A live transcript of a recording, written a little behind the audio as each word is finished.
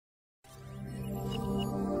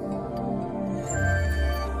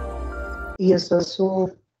Yes, sir.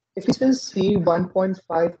 So if you just see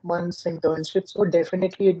 1.5 months internship, so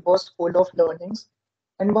definitely it was full of learnings.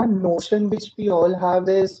 And one notion which we all have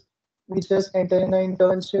is we just enter in an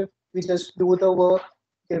internship, we just do the work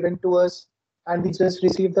given to us, and we just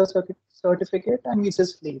receive the certificate and we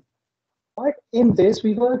just leave. But in this,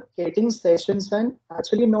 we were getting sessions and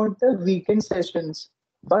actually not the weekend sessions,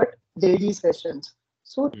 but daily sessions.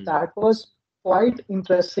 So Mm, that was quite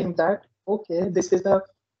interesting that, okay, this is a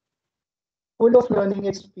full of learning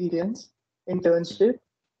experience, mm, internship.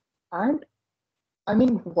 And I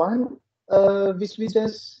mean, one which we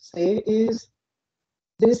just say is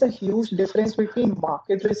there is a huge difference between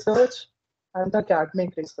market research and the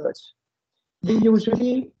academic research. We mm,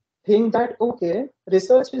 usually think that, okay,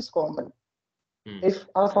 research is common. mm, If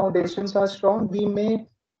our foundations are strong, we may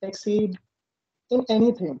exceed in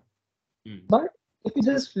anything. mm, But if you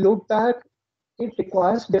just look back, it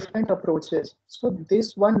requires different approaches. So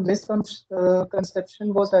this one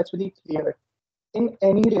misconception was actually clear. In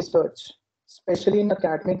any research, especially in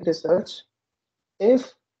academic research,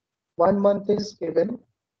 if 1 month is given,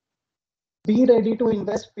 be ready to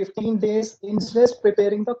invest 15 days in just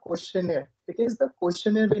preparing the questionnaire because the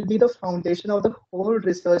questionnaire will be the foundation of the whole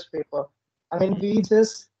research paper. I mean, mm, we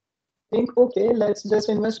just think, okay, let's just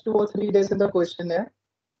invest 2 or 3 days in the questionnaire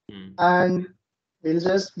mm, and we'll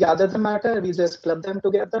just gather the matter, we just club them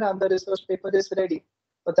together, and the research paper is ready.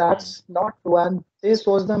 But mm. that's not true. And this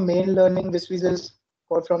was the main learning which we just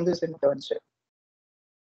got from this internship.